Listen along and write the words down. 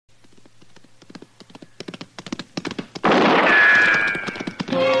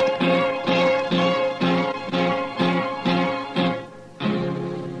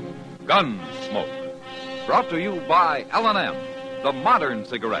Gunsmoke. Brought to you by L&M, the modern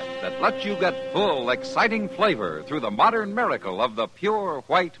cigarette that lets you get full, exciting flavor through the modern miracle of the pure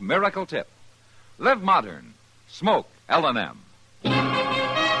white miracle tip. Live modern. Smoke L&M.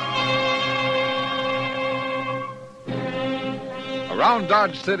 Around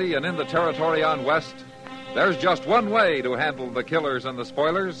Dodge City and in the territory on West, there's just one way to handle the killers and the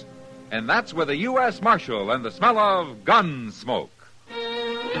spoilers, and that's with a U.S. Marshal and the smell of gun smoke.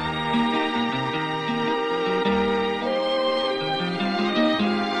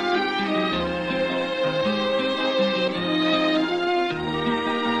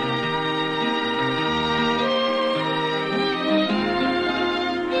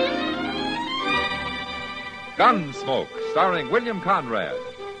 Gunsmoke, starring William Conrad.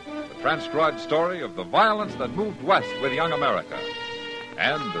 The transcribed story of the violence that moved west with young America.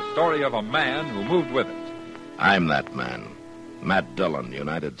 And the story of a man who moved with it. I'm that man. Matt Dillon,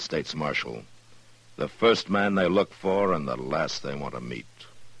 United States Marshal. The first man they look for and the last they want to meet.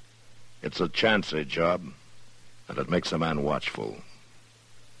 It's a chancy job, and it makes a man watchful.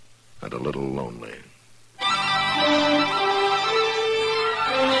 And a little lonely.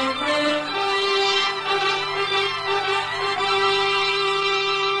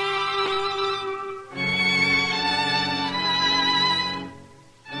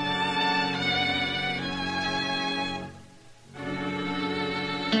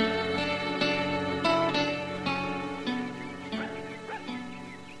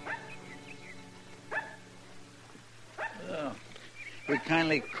 It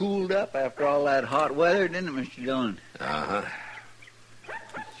kindly cooled up after all that hot weather, didn't it, Mr. Dillon? Uh-huh.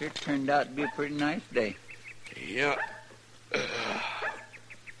 It sure turned out to be a pretty nice day. Yeah.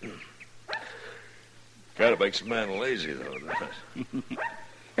 Kind of makes a man lazy, though, doesn't it?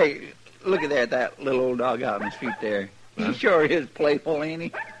 Hey, look at that little old dog out in the street there. He sure is playful, ain't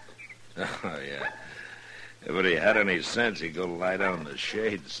he? Oh, yeah. If he had any sense, he'd go lie down in the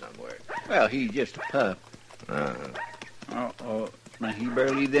shade somewhere. Well, he's just a pup. Uh-huh. Oh, now he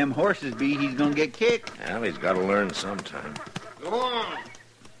better leave them horses be. He's gonna get kicked. Well, he's got to learn sometime. Go on.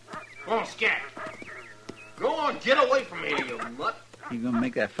 Go on, scat. Go on, get away from here, you mutt. He's gonna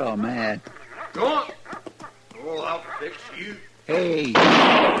make that fellow mad. Go on. Oh, I'll fix you. Hey.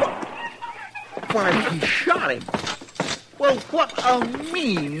 Why, he shot him. Well, what a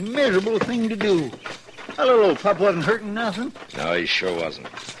mean, miserable thing to do. That little old pup wasn't hurting nothing. No, he sure wasn't.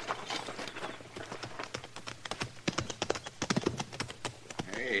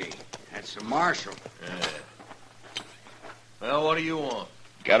 Hey, that's the marshal. Yeah. Well, what do you want?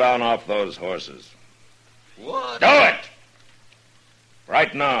 Get on off those horses. What? Do it!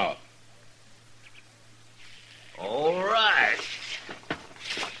 Right now. All right.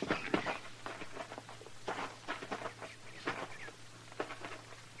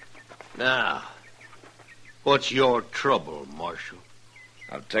 Now, what's your trouble, Marshal?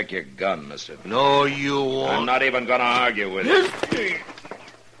 I'll take your gun, mister. No, you won't. I'm not even going to argue with you.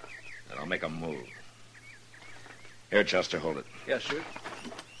 Then I'll make a move. Here, Chester, hold it. Yes, sir.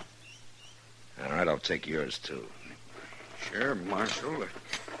 All right, I'll take yours, too. Sure, Marshal.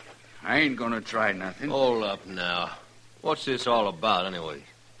 I ain't gonna try nothing. Hold up now. What's this all about, anyway?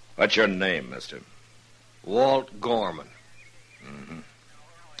 What's your name, mister? Walt Gorman. Mm-hmm.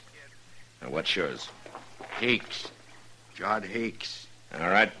 And what's yours? Hakes. Jod Hakes. All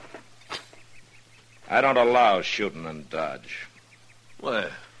right. I don't allow shooting in Dodge. Well,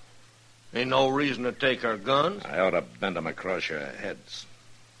 ain't no reason to take our guns. I ought to bend them across your heads.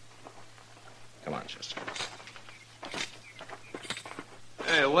 Come on, Chester.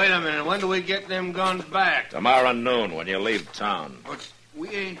 Hey, wait a minute. When do we get them guns back? Tomorrow noon when you leave town. But we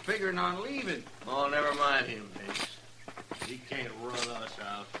ain't figuring on leaving. Oh, never mind him, Hicks. He can't run us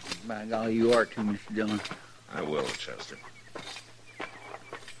out. By golly, you are too, Mr. Dillon. I will, Chester.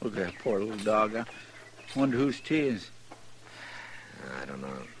 Look at that poor little dog. I wonder whose 'tis. I don't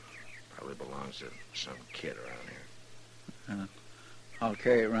know. Probably belongs to some kid around here. I'll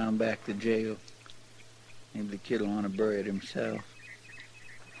carry it round back to jail. Maybe the kid will want to bury it himself.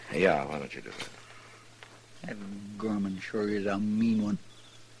 Yeah, why don't you do that? That Gorman sure is a mean one.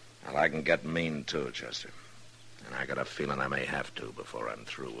 Well, I can get mean, too, Chester. And I got a feeling I may have to before I'm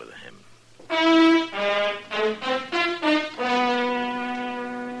through with him.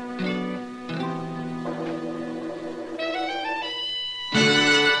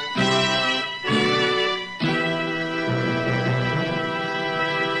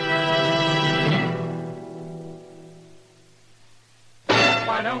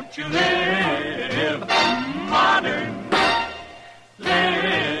 Why don't you live modern?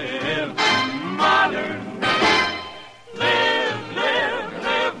 Live modern.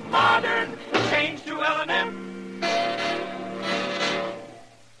 Live modern.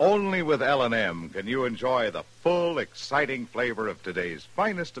 Only with L&M can you enjoy the full, exciting flavor of today's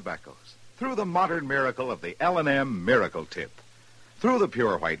finest tobaccos through the modern miracle of the L&M Miracle Tip. Through the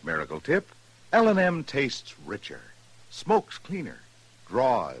pure white Miracle Tip, L&M tastes richer, smokes cleaner,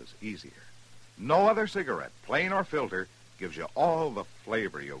 draws easier. No other cigarette, plain or filter, gives you all the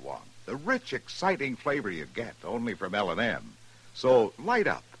flavor you want. The rich, exciting flavor you get only from L&M. So light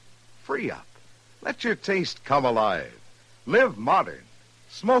up, free up, let your taste come alive. Live modern.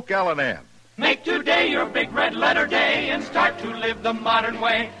 Smoke L&M. Make today your big red letter day and start to live the modern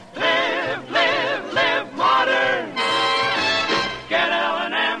way. Live, live, live modern. Get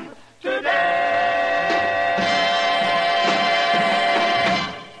L&M today.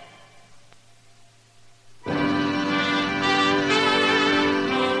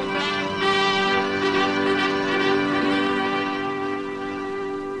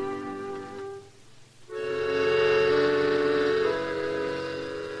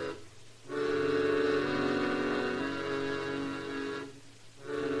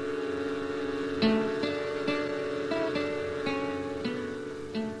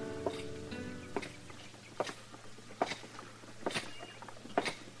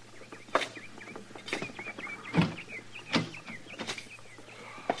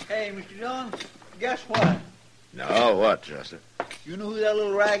 Hey, Mr. Dillon, guess what? No, what, Chester? You know who that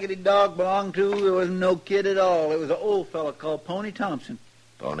little raggedy dog belonged to? It wasn't no kid at all. It was an old fella called Pony Thompson.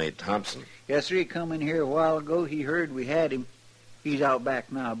 Pony Thompson? Yes, sir. He come in here a while ago. He heard we had him. He's out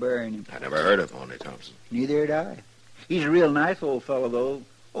back now burying him. I never heard of Pony Thompson. Neither had I. He's a real nice old fellow, though.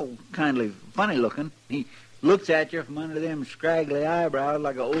 Oh, kindly funny looking. He looks at you from under them scraggly eyebrows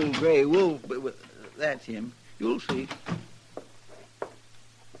like an old gray wolf, but that's him. You'll see.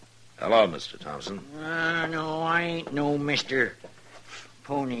 Hello, Mr. Thompson. No, I ain't no Mr.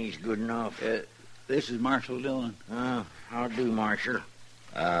 Pony's good enough. This is Marshal Dillon. How do, Marshal?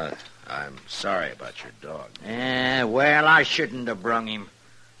 I'm sorry about your dog. Well, I shouldn't have brung him.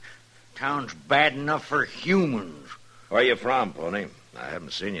 Town's bad enough for humans. Where you from, Pony? I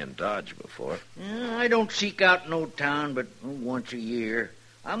haven't seen you in Dodge before. I don't seek out no town but once a year.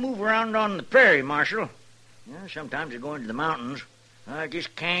 I move around on the prairie, Marshal. Sometimes I go into the mountains. I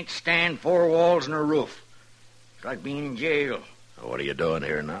just can't stand four walls and a roof. It's like being in jail. What are you doing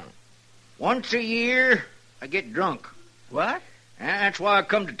here now? Once a year, I get drunk. What? That's why I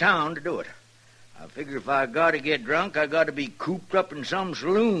come to town to do it. I figure if I got to get drunk, I got to be cooped up in some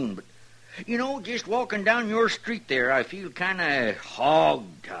saloon. But, just walking down your street there, I feel kind of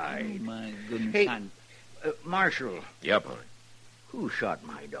hog-tied. Oh, my goodness. Hey, Marshal. Yeah, Pony. Who shot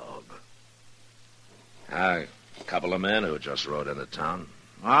my dog? A couple of men who just rode into town.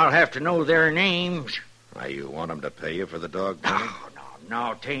 I'll have to know their names. Why, you want them to pay you for the dog, Pony?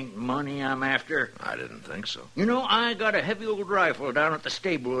 No, 'tain't money I'm after. I didn't think so. I got a heavy old rifle down at the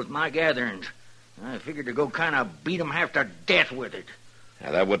stable with my gatherings. I figured to go kind of beat 'em half to death with it.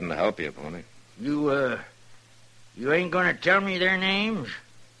 Yeah, that wouldn't help you, Pony. You ain't gonna tell me their names?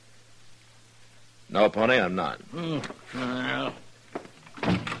 No, Pony, I'm not. Well,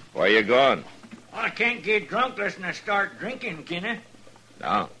 Where you going? I can't get drunk unless I start drinking, can I?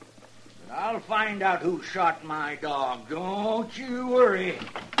 No. I'll find out who shot my dog. Don't you worry.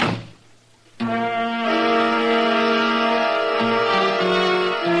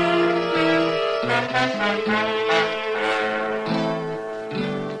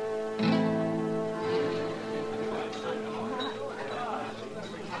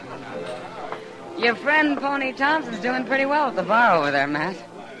 Your friend Pony Thompson's doing pretty well at the bar over there, Matt.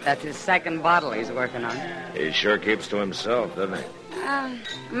 That's his second bottle he's working on. He sure keeps to himself, doesn't he? A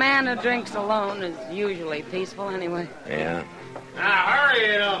man who drinks alone is usually peaceful anyway. Yeah. Now, hurry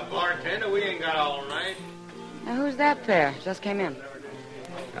it up, bartender. We ain't got all night. Now, who's that pair? Just came in.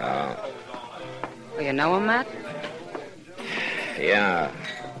 Oh. Well, you know him, Matt? Yeah.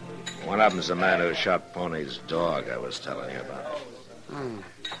 One of them's the man who shot Pony's dog I was telling you about. Oh.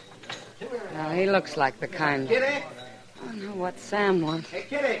 Well, he looks like the kind... Kitty? I know what Sam wants. Hey,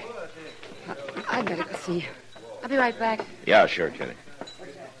 Kitty. I better go see you. I'll be right back. Yeah, sure, Kitty.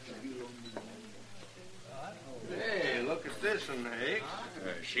 Hey, look at this one, Hicks.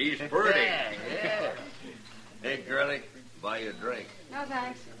 She's pretty. Yeah. Hey, girlie, buy you a drink. No,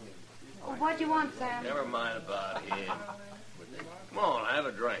 thanks. Oh, what'd you want, Sam? Never mind about him. Come on, have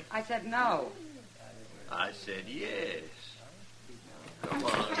a drink. I said no. I said yes. Come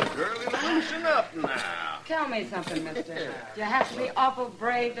on, girlie, loosen up now. Tell me something, mister. Do you have to be awful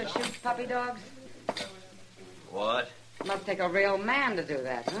brave to shoot puppy dogs? What? Must take a real man to do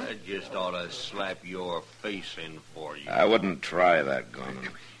that, huh? I just ought to slap your face in for you. I wouldn't try that gun.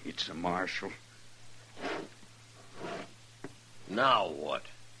 It's a marshal. Now what?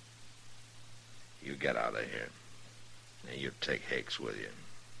 You get out of here. And you take Hicks with you.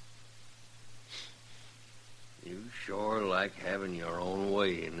 You sure like having your own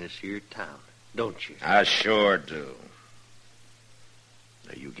way in this here town, don't you? I sure do.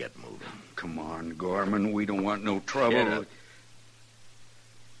 Now, you get moving. Come on, Gorman. We don't want no trouble. Get up.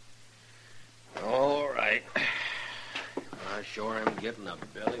 All right. I sure am getting a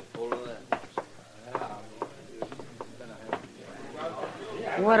belly full of that.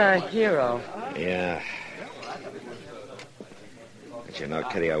 What a hero. Yeah. But you know,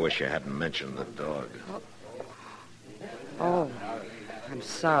 Kitty, I wish you hadn't mentioned the dog. Oh, I'm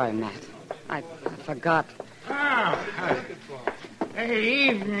sorry, Matt. I forgot. Hey,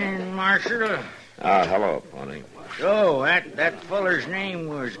 evening, Marshal. Ah, hello, Pony. So, that feller's name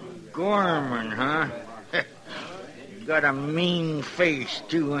was Gorman, huh? Got a mean face,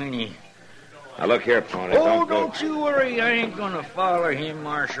 too, ain't he? Now, look here, Pony. Oh, Don't go. don't you worry. I ain't gonna follow him,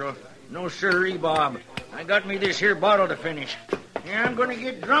 Marshal. No sirree, Bob. I got me this here bottle to finish. Yeah, I'm gonna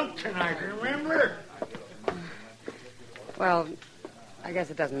get drunk tonight, remember? Well, I guess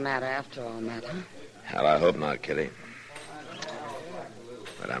it doesn't matter after all, Matt, huh? Hell, I hope not, Kitty.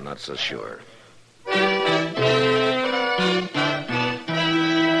 But I'm not so sure.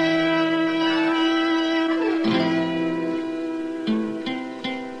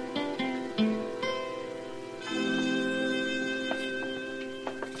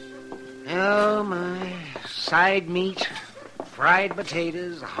 Oh, my. Side meat, fried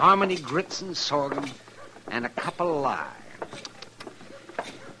potatoes, Harmony grits and sorghum, and a cup of lye.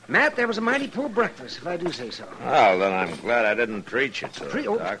 Matt, that was a mighty poor breakfast, if I do say so. Well, then I'm glad I didn't treat you to it,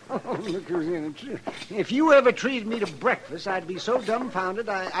 Oh, Doc. look who's in it. If you ever treated me to breakfast, I'd be so dumbfounded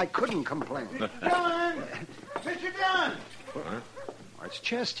I couldn't complain. Dillon! Mr. Dillon! What? Oh, it's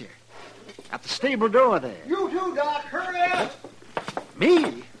Chester. At the stable door there. You too, Doc. Hurry up!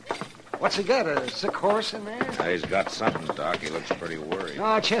 Me? What's he got, a sick horse in there? Now, he's got something, Doc. He looks pretty worried.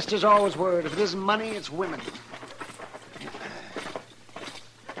 Oh, Chester's always worried. If it isn't money, it's women.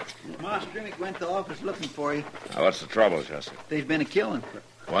 Ma Strimmick went to the office looking for you. Now, what's the trouble, Chester? There's been a killing.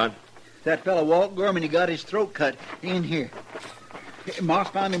 What? That fellow Walt Gorman, he got his throat cut in here. Moss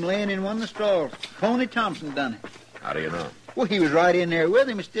found him laying in one of the stalls. Pony Thompson done it. How do you know? Well, he was right in there with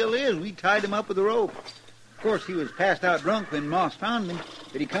him. He still is. We tied him up with a rope. Of course, he was passed out drunk when Moss found him,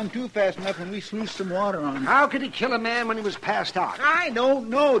 but he come too fast enough when we sluiced some water on him. How could he kill a man when he was passed out? I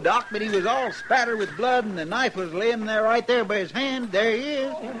don't know, Doc, but he was all spattered with blood, and the knife was laying there right there by his hand. There he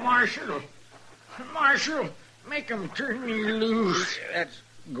is. Oh, Marshal, make him turn me loose. That's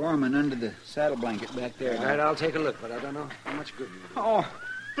Gorman under the saddle blanket back there. All right, I'll take a look, but I don't know how much good. Oh,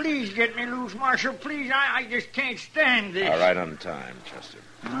 please get me loose, Marshal. Please, I just can't stand this. All right, on time, Chester.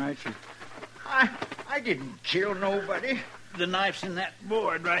 All right, sir. I didn't kill nobody. The knife's in that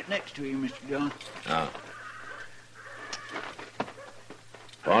board right next to you, Mr. Dillon. Oh.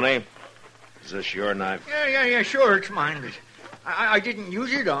 Pony, is this your knife? Yeah, sure, it's mine, but I didn't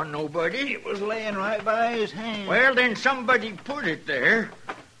use it on nobody. It was laying right by his hand. Well, then somebody put it there.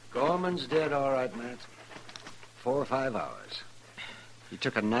 Gorman's dead, all right, Matt. 4 or 5 hours. He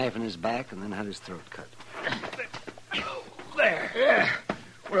took a knife in his back and then had his throat cut. There, yeah.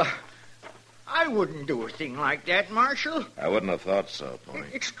 Well, I wouldn't do a thing like that, Marshal. I wouldn't have thought so, Pony.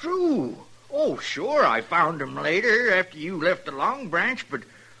 It's true. Oh, sure, I found him later after you left the Long Branch, but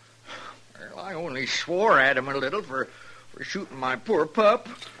well, I only swore at him a little for shooting my poor pup.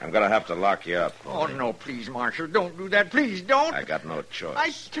 I'm going to have to lock you up, Pony. Oh, no, please, Marshal, don't do that. Please, don't. I got no choice.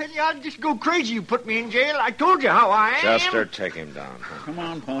 I tell you, I'll just go crazy. You put me in jail. I told you how I am. Chester, take him down. Huh? Come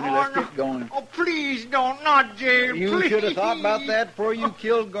on, Pony, let's get going. Oh, please don't. Not jail, You please. should have thought about that before you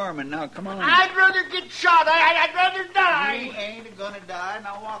killed Gorman. Now, come on. I'd rather get shot. I'd rather die. You ain't gonna die.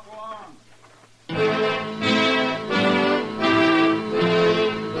 Now walk along.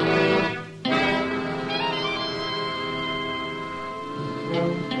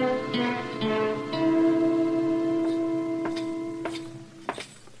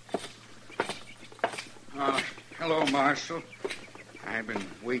 Hello, Marshal. I've been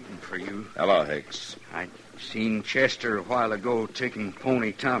waiting for you. Hello, Hicks. I seen Chester a while ago taking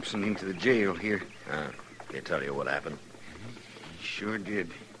Pony Thompson into the jail here. Can he tell you what happened? He sure did.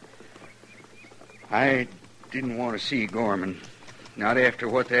 I didn't want to see Gorman. Not after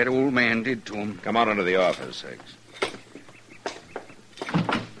what that old man did to him. Come on into the office, Hicks.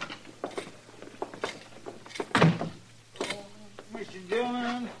 Mr.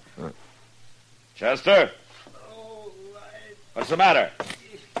 Dillon. Chester? Oh, What's the matter?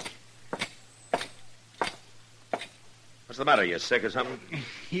 What's the matter? You sick or something?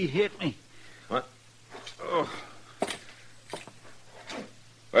 He hit me. What? Oh.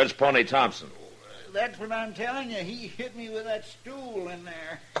 Where's Pony Thompson? That's what I'm telling you. He hit me with that stool in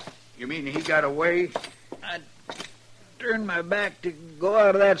there. You mean he got away? I turned my back to go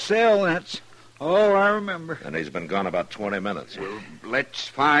out of that cell. That's all I remember. And he's been gone about 20 minutes. Well, let's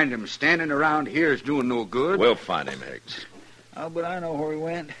find him. Standing around here is doing no good. We'll find him, Higgs. Oh, but I know where he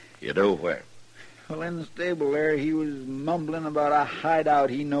went. You do? Where? Well, in the stable there, he was mumbling about a hideout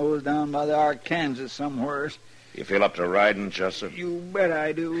he knows down by the Arkansas somewheres. You feel up to riding, Chester? You bet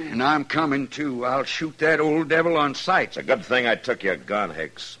I do. And I'm coming, too. I'll shoot that old devil on sight. It's a good thing I took your gun,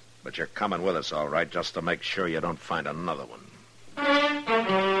 Hicks. But you're coming with us, all right, just to make sure you don't find another one.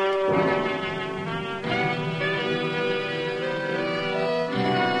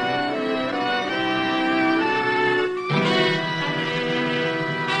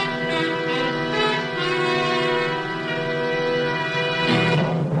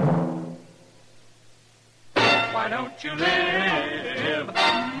 Why don't you live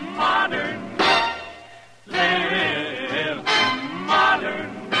modern? Live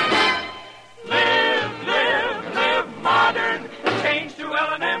modern. Live modern. Change to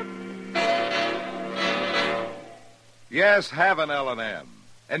L&M. Yes, have an L&M.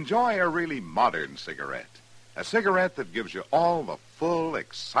 Enjoy a really modern cigarette. A cigarette that gives you all the full,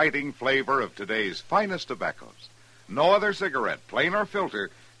 exciting flavor of today's finest tobaccos. No other cigarette, plain or filter,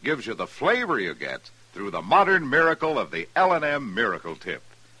 gives you the flavor you get through the modern miracle of the L&M Miracle Tip.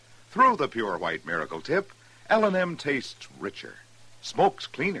 Through the pure white Miracle Tip, L&M tastes richer, smokes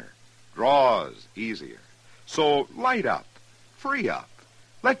cleaner, draws easier. So light up, free up,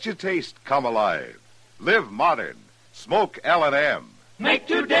 let your taste come alive. Live modern, smoke L&M. Make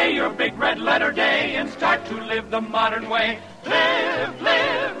today your big red letter day and start to live the modern way. Live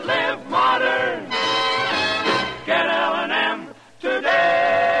modern. Get L&M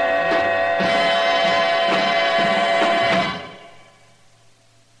today.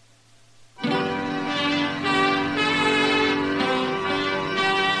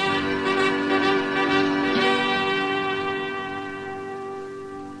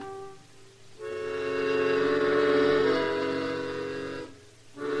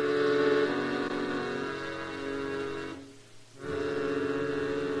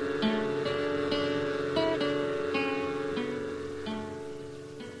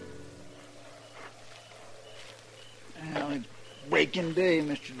 Well, it's breaking day,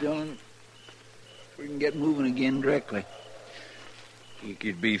 Mr. Dillon. We can get moving again directly. He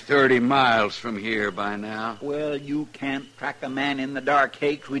could be 30 miles from here by now. Well, you can't track a man in the dark,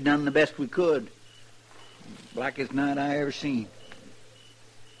 Hakes. We done the best we could. Blackest night I ever seen.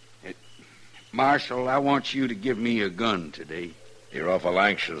 Marshal, I want you to give me a gun today. You're awful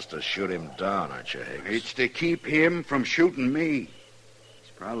anxious to shoot him down, aren't you, Higgs? It's to keep him from shooting me.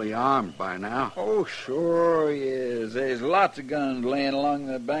 He's probably armed by now. Oh, sure he is. There's lots of guns laying along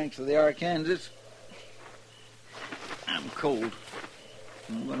the banks of the Arkansas. I'm cold.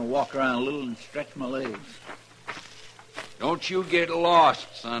 I'm going to walk around a little and stretch my legs. Don't you get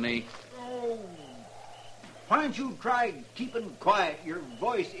lost, Sonny. Oh, why don't you try keeping quiet? Your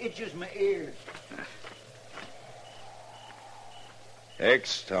voice itches my ears.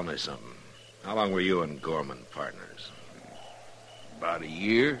 Hicks, tell me something. How long were you and Gorman partners? About a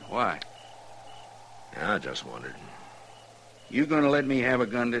year. Why? I just wondered. You going to let me have a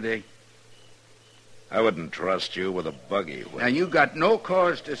gun today? I wouldn't trust you with a buggy. Now, you got no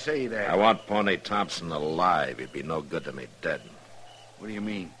cause to say that. I want Pony Thompson alive. He'd be no good to me dead. What do you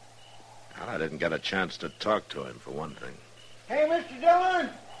mean? Well, I didn't get a chance to talk to him, for one thing. Hey, Mr. Dillon,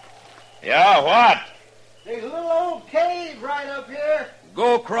 Yeah, what? there's a little old cave right up here.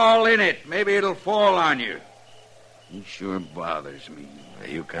 Go crawl in it. Maybe it'll fall on you. He sure bothers me.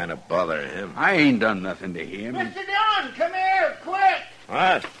 You kind of bother him. I ain't done nothing to him. Mr. Dillon, come here, quick.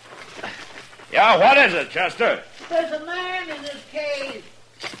 What? Yeah, what is it, Chester? There's a man in this cave.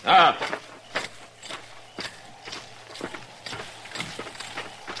 Ah.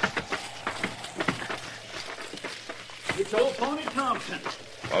 It's old Pony Thompson.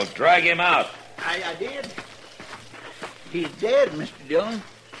 Well, drag him out. I did. He's dead, Mr. Dillon.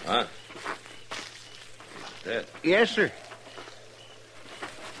 Huh? He's dead. Yes, sir.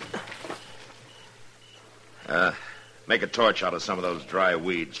 Make a torch out of some of those dry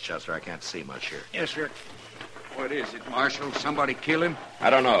weeds, Chester. I can't see much here. Yes, sir. What is it, Marshal? Somebody kill him? I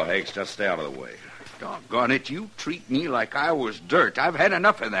don't know, Higgs. Just stay out of the way. Doggone it, you treat me like I was dirt. I've had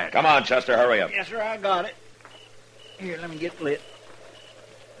enough of that. Come on, Chester, hurry up. Yes, sir, I got it. Here, let me get lit.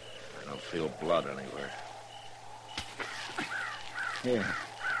 I don't feel blood anywhere. Here.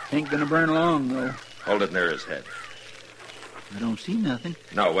 Ain't gonna burn long, though. Hold it near his head. I don't see nothing.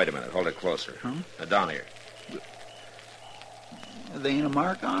 No, wait a minute. Hold it closer. Huh? Down here. There ain't a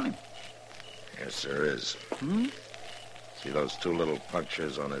mark on him. Yes, there is. See those two little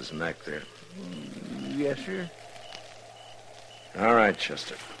punctures on his neck there? Yes, sir. All right,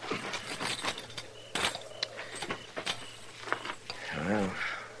 Chester. Well,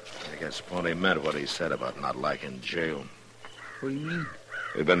 I guess Pony meant what he said about not liking jail. What do you mean?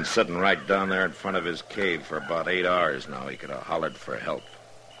 We've been sitting right down there in front of his cave for about 8 hours now. He could have hollered for help,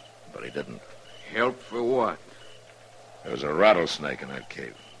 but he didn't. Help for what? There was a rattlesnake in that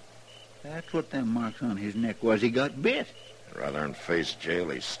cave. That's what them marks on his neck was. He got bit. Rather than face jail,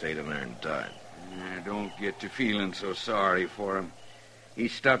 he stayed in there and died. Don't get to feeling so sorry for him. He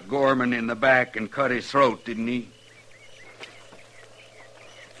stuck Gorman in the back and cut his throat, didn't he?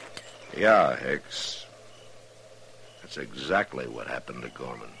 Yeah, Hicks. That's exactly what happened to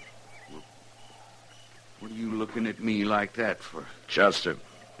Gorman. What are you looking at me like that for? Chester.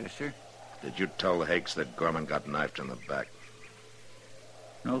 Yes, sir? Did you tell Hicks that Gorman got knifed in the back?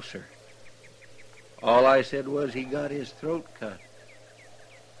 No, sir. All I said was he got his throat cut.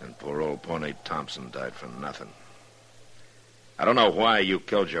 And poor old Pony Thompson died for nothing. I don't know why you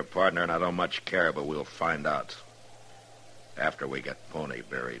killed your partner, and I don't much care, but we'll find out. After we get Pony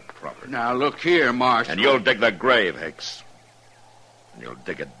buried properly. Now, look here, Marshal. And you'll dig the grave, Hicks. And you'll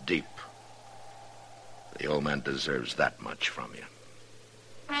dig it deep. The old man deserves that much from you.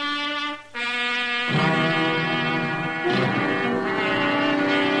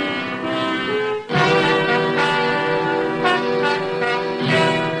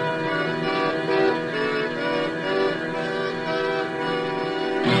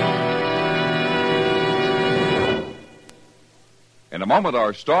 In a moment,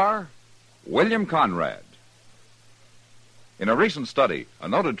 our star, William Conrad. In a recent study, a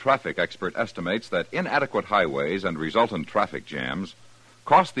noted traffic expert estimates that inadequate highways and resultant traffic jams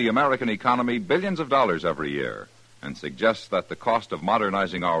cost the American economy billions of dollars every year, and suggests that the cost of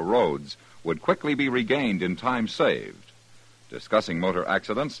modernizing our roads would quickly be regained in time saved. Discussing motor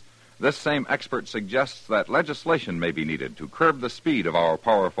accidents, this same expert suggests that legislation may be needed to curb the speed of our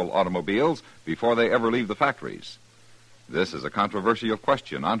powerful automobiles before they ever leave the factories. This is a controversial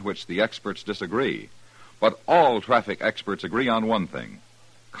question on which the experts disagree. But all traffic experts agree on one thing.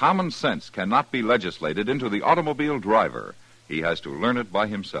 Common sense cannot be legislated into the automobile driver. He has to learn it by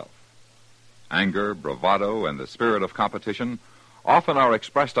himself. Anger, bravado, and the spirit of competition often are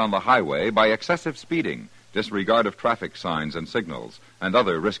expressed on the highway by excessive speeding, disregard of traffic signs and signals, and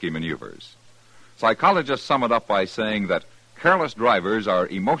other risky maneuvers. Psychologists sum it up by saying that careless drivers are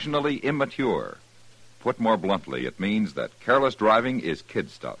emotionally immature. Put more bluntly, it means that careless driving is kid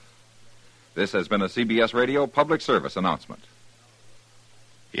stuff. This has been a CBS Radio public service announcement.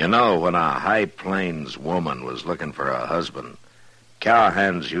 You know, when a High Plains woman was looking for a husband,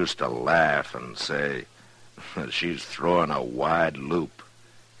 cowhands used to laugh and say, she's throwing a wide loop.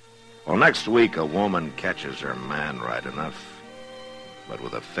 Well, next week a woman catches her man right enough, but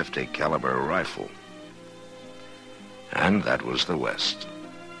with a .50 caliber rifle. And that was the West.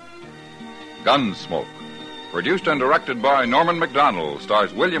 Gunsmoke. Produced and directed by Norman McDonald,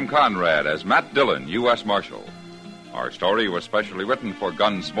 stars William Conrad as Matt Dillon, U.S. Marshal. Our story was specially written for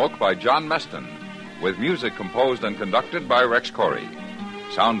Gunsmoke by John Meston, with music composed and conducted by Rex Corey.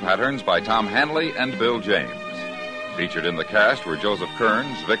 Sound patterns by Tom Hanley and Bill James. Featured in the cast were Joseph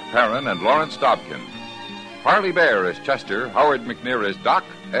Kearns, Vic Perrin, and Lawrence Dobkin. Harley Bear is Chester, Howard McNear is Doc,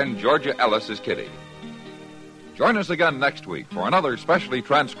 and Georgia Ellis is Kitty. Join us again next week for another specially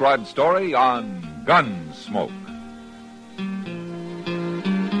transcribed story on Gunsmoke.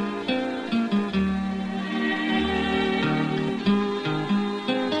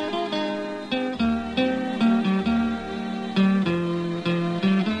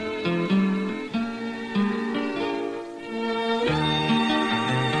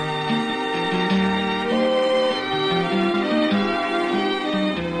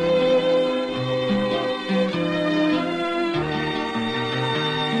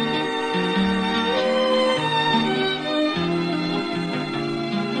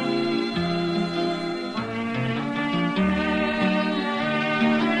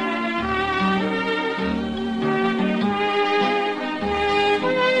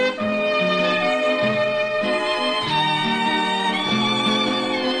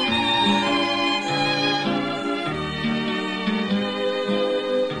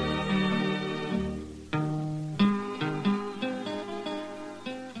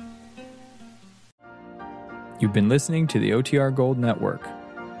 You've been listening to the OTR Gold Network.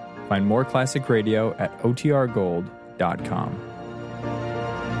 Find more classic radio at otrgold.com.